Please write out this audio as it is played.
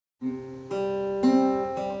My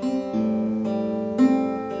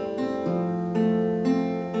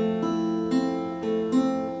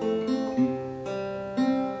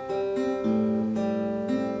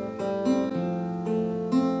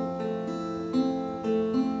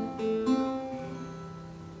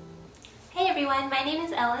name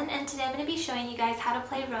is Ellen, and today I'm going to be showing you guys how to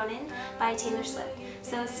play Ronan by Taylor Swift.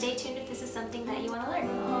 So stay tuned if this is something that you want to learn.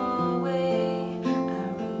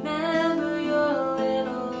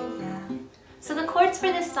 So the chords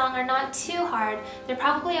for this song are not too hard. They're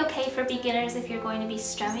probably okay for beginners if you're going to be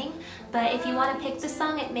strumming, but if you want to pick the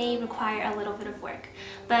song, it may require a little bit of work.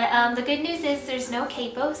 But the good news is there's no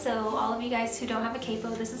capo, so all of you guys who don't have a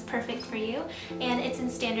capo, this is perfect for you, and it's in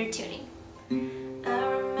standard tuning.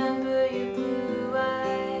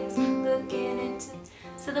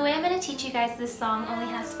 So the way I'm going to teach you guys this song only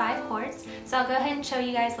has 5 chords, so I'll go ahead and show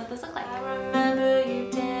you guys what those look like. I remember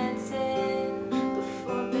you dancing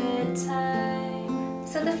before bedtime.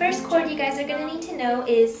 So the first chord you guys are going to need to know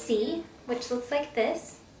is C, which looks like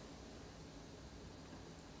this,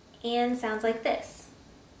 and sounds like this.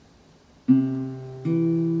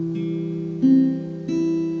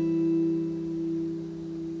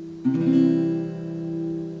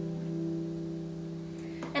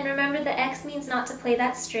 And remember, the X means not to play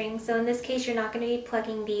that string, so in this case you're not going to be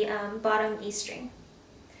plucking the bottom E string.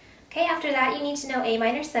 Okay, after that you need to know A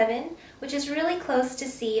minor 7, which is really close to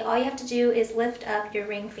C. All you have to do is lift up your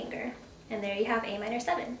ring finger, and there you have A minor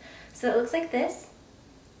 7. So it looks like this,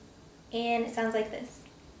 and it sounds like this.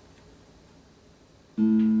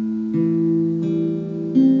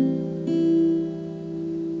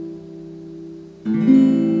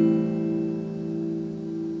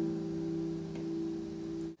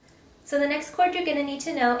 So the next chord you're going to need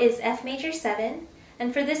to know is F major 7,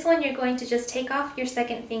 and for this one you're going to just take off your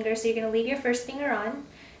second finger, so you're going to leave your first finger on,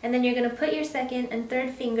 and then you're going to put your second and third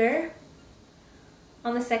finger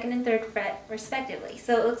on the second and third fret respectively.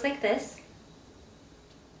 So it looks like this,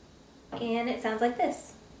 and it sounds like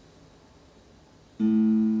this.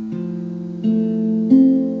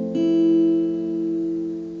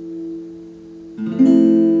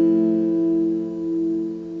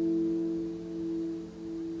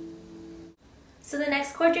 So the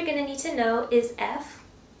next chord you're going to need to know is F,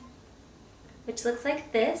 which looks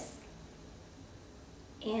like this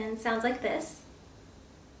and sounds like this.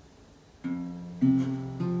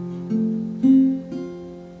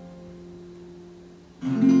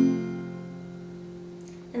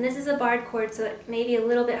 And this is a barred chord, so it may be a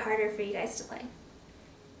little bit harder for you guys to play.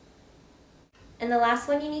 And the last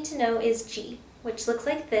one you need to know is G, which looks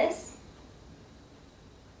like this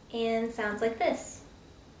and sounds like this.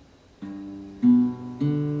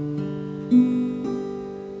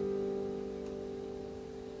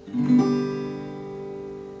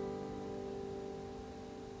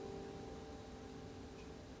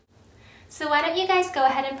 So why don't you guys go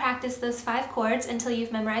ahead and practice those 5 chords until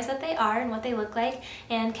you've memorized what they are and what they look like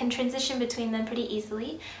and can transition between them pretty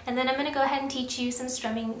easily. And then I'm going to go ahead and teach you some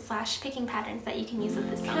strumming / picking patterns that you can use with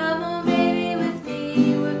this song. Come on baby with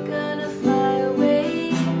me, we're gonna fly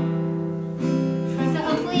away. So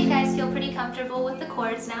hopefully you guys feel pretty comfortable with the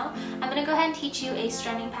chords now. I'm going to go ahead and teach you a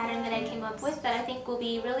strumming pattern that I came up with that I think will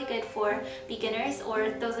be really good for beginners or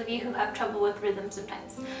those of you who have trouble with rhythm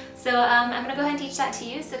sometimes. So I'm going to go ahead and teach that to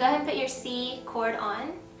you. So go ahead and put your C chord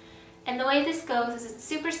on. And the way this goes is it's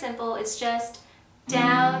super simple. It's just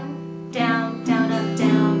down, down, down, up,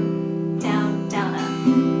 down, down, down, up.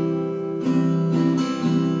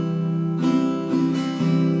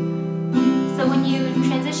 So when you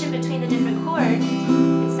transition between the different chords,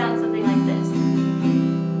 it sounds something like this.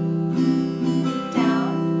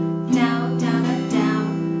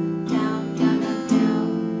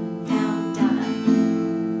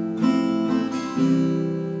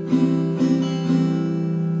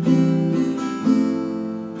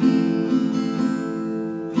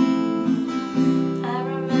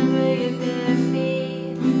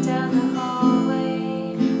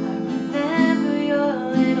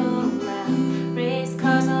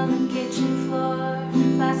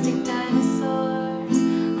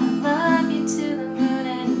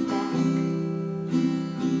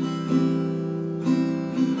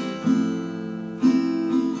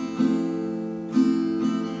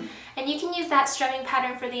 That strumming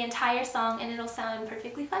pattern for the entire song and it'll sound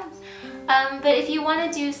perfectly fine. But if you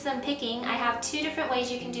want to do some picking, I have 2 different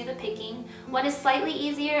ways you can do the picking. One is slightly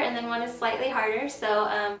easier and then one is slightly harder, so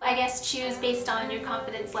I guess choose based on your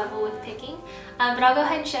confidence level with picking. But I'll go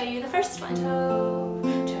ahead and show you the first one.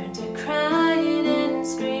 Turn to crying and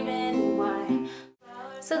screaming, why?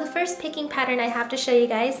 So the first picking pattern I have to show you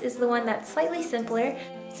guys is the one that's slightly simpler.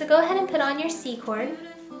 So go ahead and put on your C chord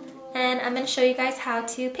and I'm going to show you guys how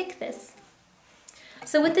to pick this.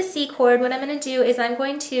 So with the C chord, what I'm going to do is I'm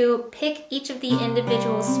going to pick each of the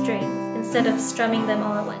individual strings instead of strumming them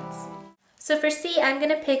all at once. So for C, I'm going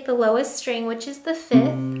to pick the lowest string, which is the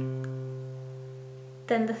 5th,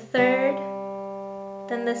 then the 3rd,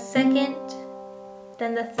 then the 2nd,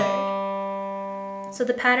 then the 3rd. So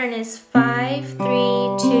the pattern is 5, 3,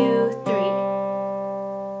 2, 3.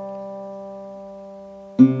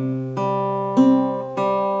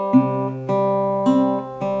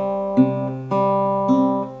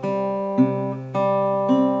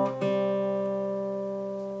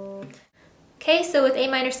 Okay, so with A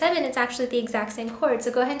minor 7, it's actually the exact same chord.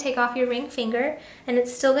 So go ahead and take off your ring finger, and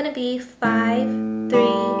it's still going to be 5, 3,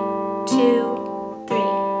 2, 3.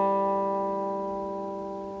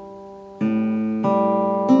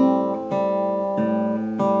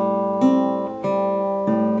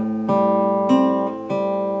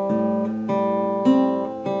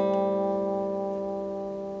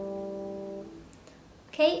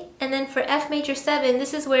 Okay, and then for F major 7,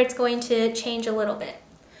 this is where it's going to change a little bit.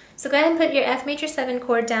 So go ahead and put your F major 7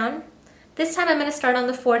 chord down. This time I'm going to start on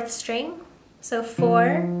the 4th string. So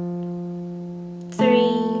 4,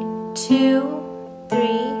 3, 2, 3,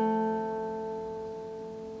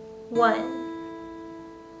 1.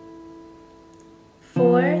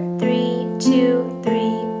 4, 3, 2, 3,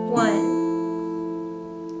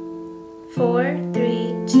 1. 4,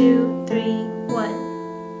 3, 2, 3, 1.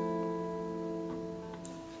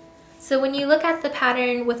 So when you look at the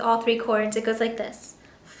pattern with all 3 chords, it goes like this.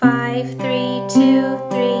 5, 3, 2,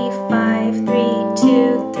 3, 5, 3,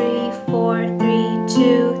 2, 3, 4, 3,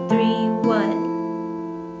 2, 3,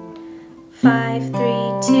 1. 5, 3,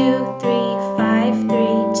 2, 3, 5, 3,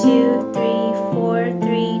 2, 3, 4,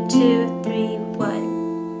 3, 2, 3,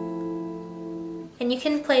 1. And you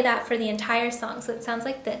can play that for the entire song, so it sounds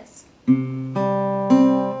like this.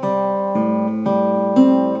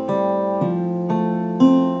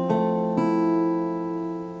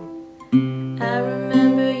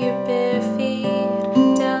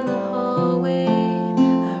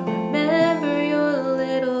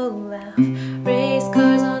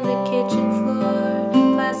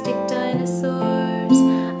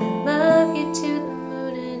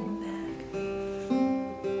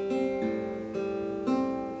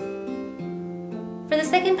 For the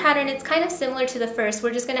second pattern, it's kind of similar to the first.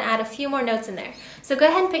 We're just going to add a few more notes in there. So go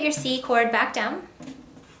ahead and put your C chord back down.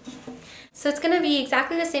 So it's going to be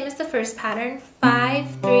exactly the same as the first pattern,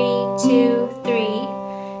 5, 3, 2, 3,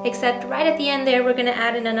 except right at the end there we're going to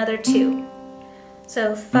add in another 2.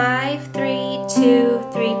 So 5, 3, 2,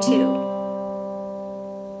 3, 2.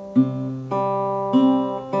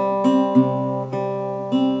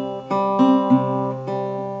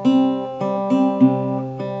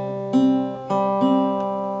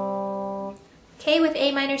 Okay, with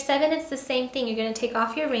A minor 7, it's the same thing. You're going to take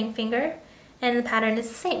off your ring finger, and the pattern is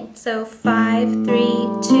the same. So 5, 3,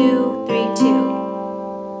 2, 3, 2.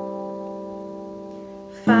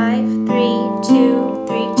 5, 3, 2,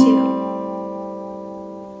 3, 2.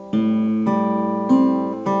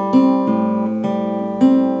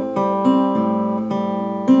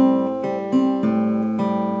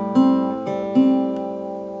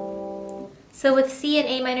 So with C and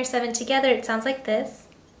A minor 7 together, it sounds like this.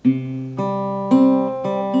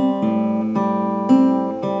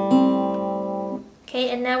 Okay,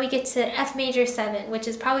 and now we get to F major 7, which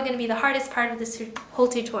is probably going to be the hardest part of this whole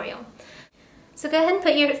tutorial. So go ahead and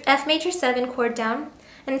put your F major 7 chord down,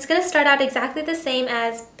 and it's going to start out exactly the same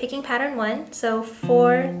as picking pattern 1, so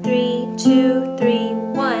 4, 3, 2, 3,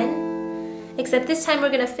 1, except this time we're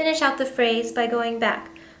going to finish out the phrase by going back.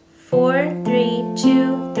 4, 3,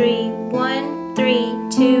 2, 3, 1, 3,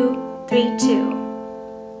 2, 3, 2.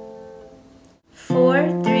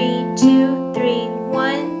 4, 3, 2, 3,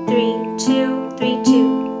 1, 3, 2, 3,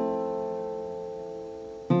 2.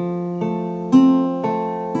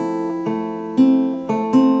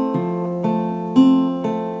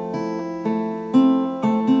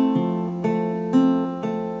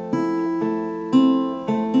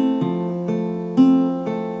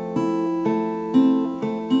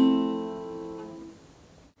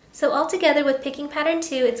 So all together with picking pattern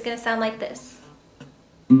 2, it's going to sound like this.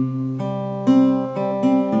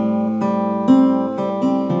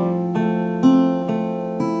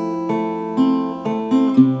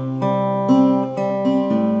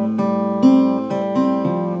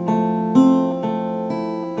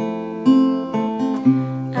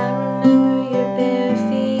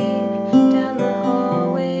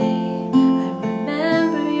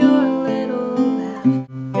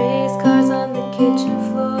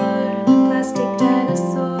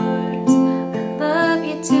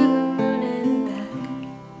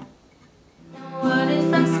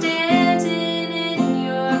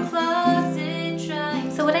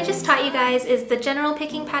 guys is the general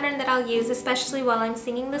picking pattern that I'll use, especially while I'm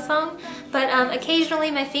singing the song, but occasionally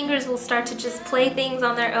my fingers will start to just play things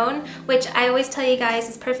on their own, which I always tell you guys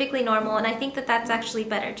is perfectly normal, and I think that that's actually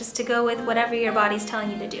better, just to go with whatever your body's telling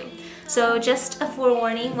you to do. So just a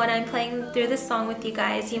forewarning, when I'm playing through this song with you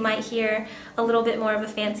guys, you might hear a little bit more of a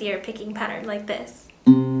fancier picking pattern like this.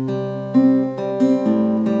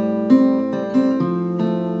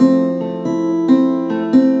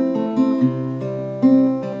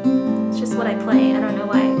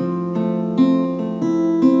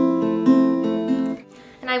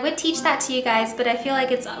 I would teach that to you guys, but I feel like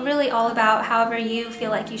it's really all about however you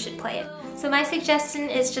feel like you should play it. So my suggestion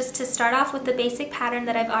is just to start off with the basic pattern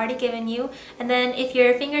that I've already given you, and then if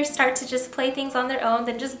your fingers start to just play things on their own,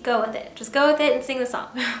 then just go with it. Just go with it and sing the song.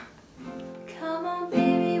 Come on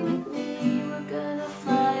baby with me, we're gonna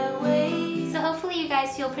fly away. So hopefully you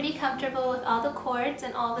guys feel pretty comfortable with all the chords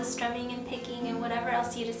and all the strumming and picking and whatever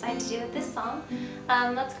else you decide to do with this song.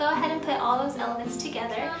 Let's go ahead and put all those elements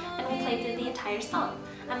together and we'll play through the entire song.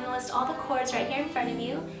 I'm going to list all the chords right here in front of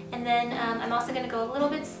you, and then I'm also going to go a little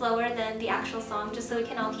bit slower than the actual song just so we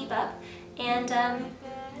can all keep up. And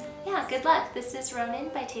yeah, good luck. This is Ronan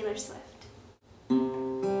by Taylor Swift.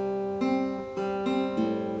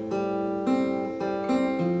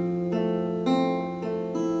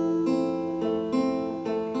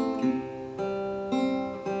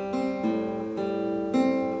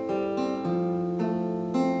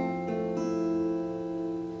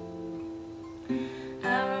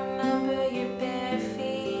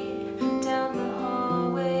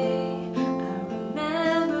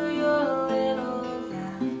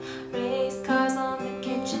 Cars on the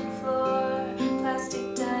kitchen floor.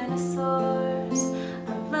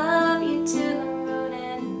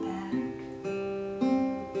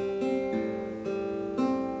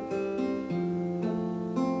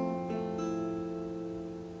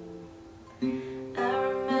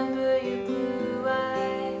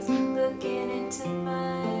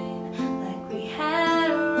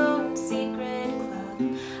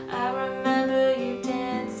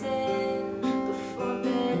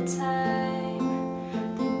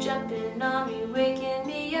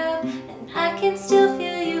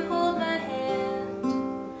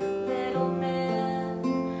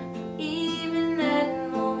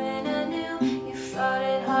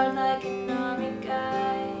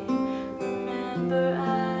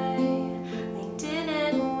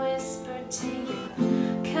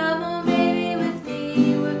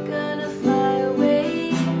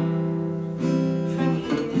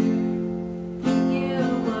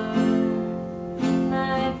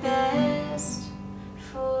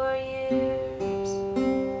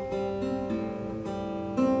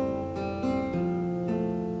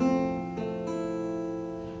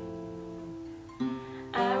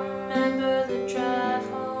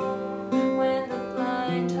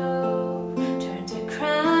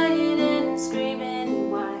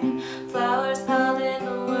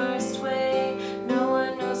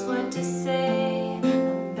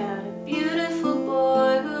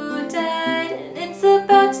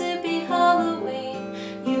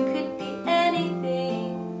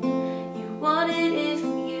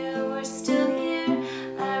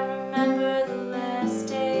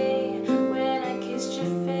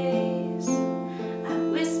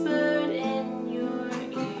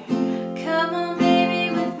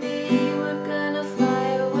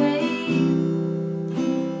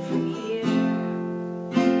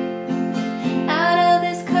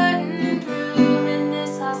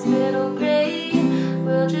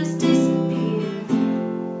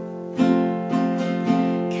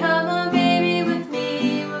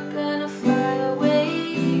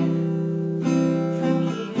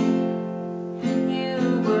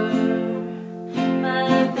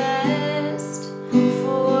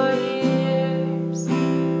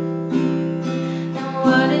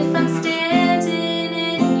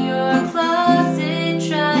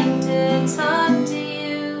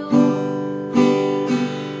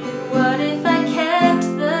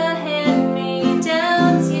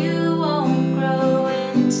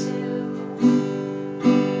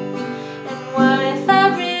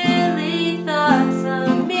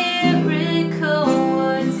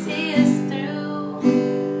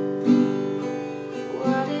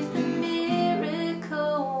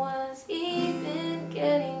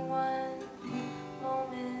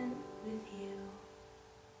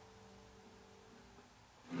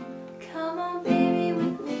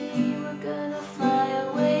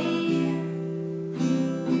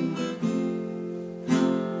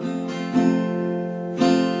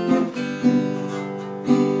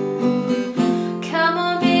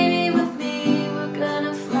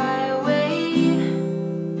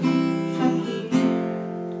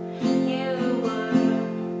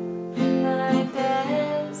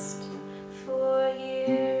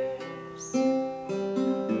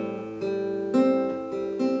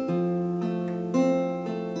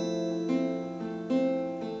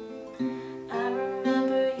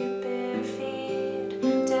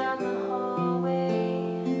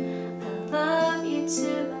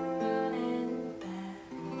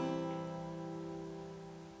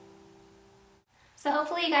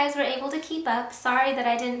 hopefully you guys were able to keep up. Sorry that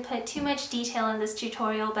I didn't put too much detail in this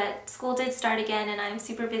tutorial, but school did start again and I'm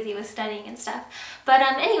super busy with studying and stuff. But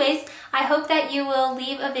anyways, I hope that you will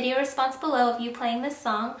leave a video response below of you playing this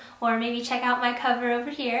song, or maybe check out my cover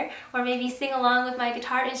over here, or maybe sing along with my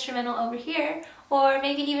guitar instrumental over here, or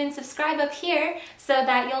maybe even subscribe up here so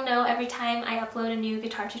that you'll know every time I upload a new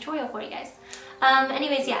guitar tutorial for you guys.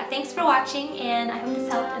 Anyways, yeah, thanks for watching, and I hope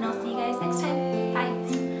this helped, and I'll see you guys next time.